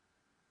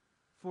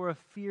for a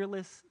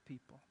fearless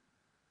people?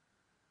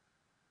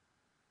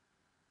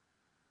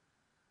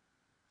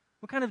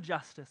 What kind of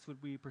justice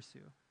would we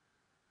pursue?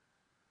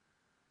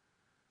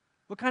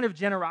 What kind of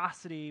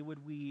generosity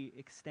would we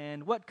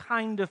extend? What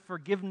kind of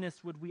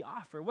forgiveness would we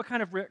offer? What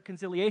kind of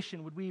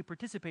reconciliation would we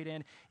participate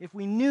in if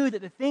we knew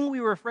that the thing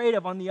we were afraid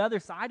of on the other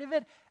side of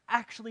it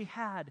actually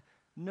had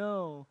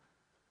no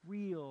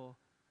real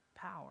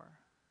power?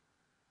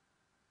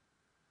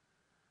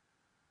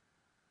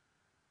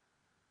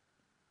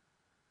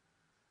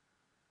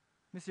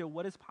 Missio,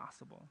 what is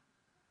possible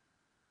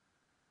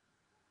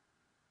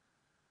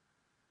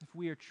if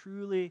we are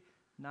truly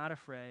not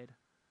afraid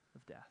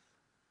of death?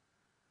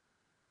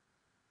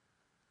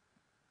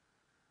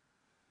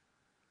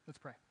 Let's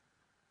pray.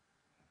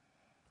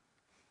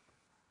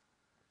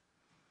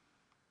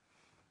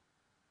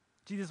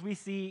 Jesus, we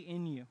see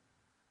in you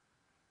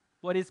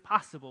what is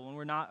possible when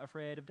we're not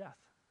afraid of death.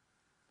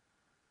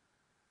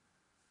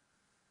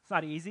 It's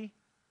not easy.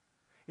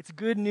 It's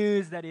good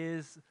news that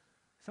is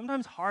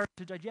sometimes hard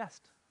to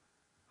digest.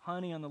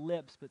 Honey on the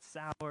lips, but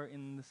sour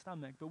in the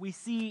stomach. But we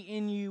see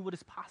in you what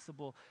is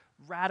possible: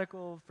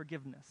 radical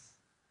forgiveness,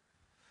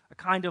 a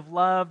kind of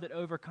love that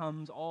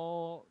overcomes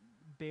all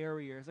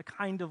barriers, a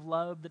kind of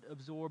love that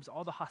absorbs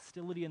all the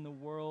hostility in the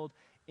world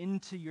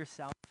into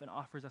yourself and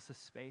offers us a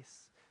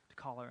space to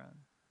call our own.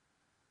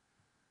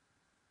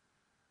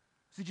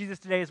 So Jesus,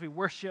 today as we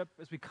worship,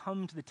 as we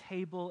come to the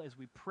table, as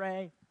we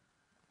pray,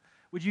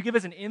 would you give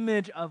us an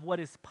image of what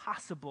is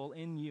possible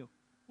in you?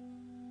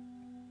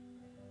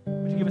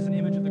 Would you give us an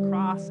image of the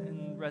cross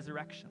and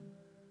resurrection?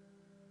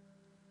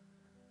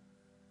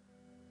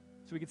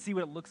 So we can see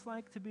what it looks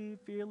like to be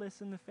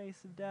fearless in the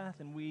face of death,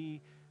 and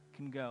we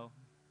can go,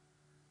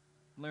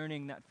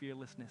 learning that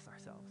fearlessness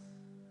ourselves.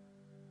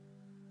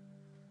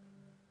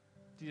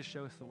 Jesus,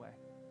 show us the way.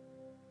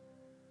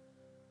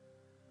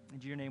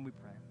 In your name we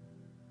pray.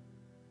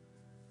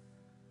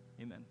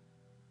 Amen.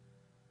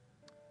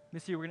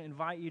 Missio, we're going to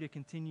invite you to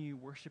continue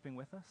worshiping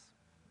with us.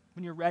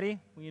 When you're ready,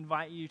 we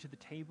invite you to the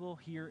table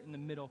here in the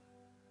middle.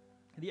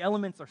 The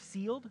elements are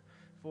sealed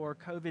for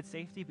COVID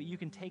safety, but you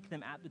can take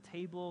them at the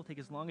table, take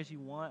as long as you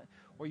want,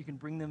 or you can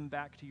bring them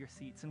back to your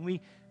seats. And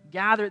we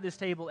gather at this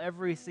table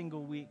every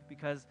single week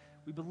because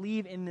we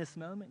believe in this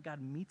moment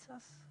God meets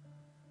us.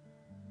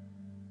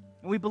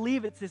 And we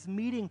believe it's this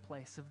meeting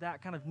place of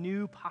that kind of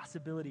new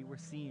possibility we're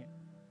seeing.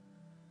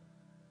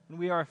 And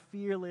we are a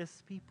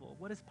fearless people.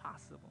 What is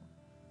possible?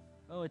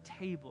 Oh, a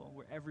table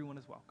where everyone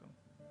is welcome.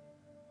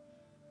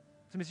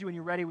 So, Missio, when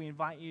you're ready, we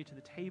invite you to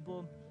the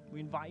table. We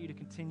invite you to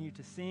continue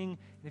to sing.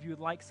 And if you would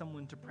like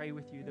someone to pray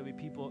with you, there'll be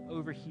people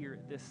over here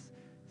at this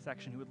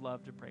section who would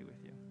love to pray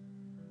with you.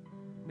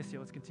 Missio,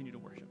 let's continue to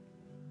worship.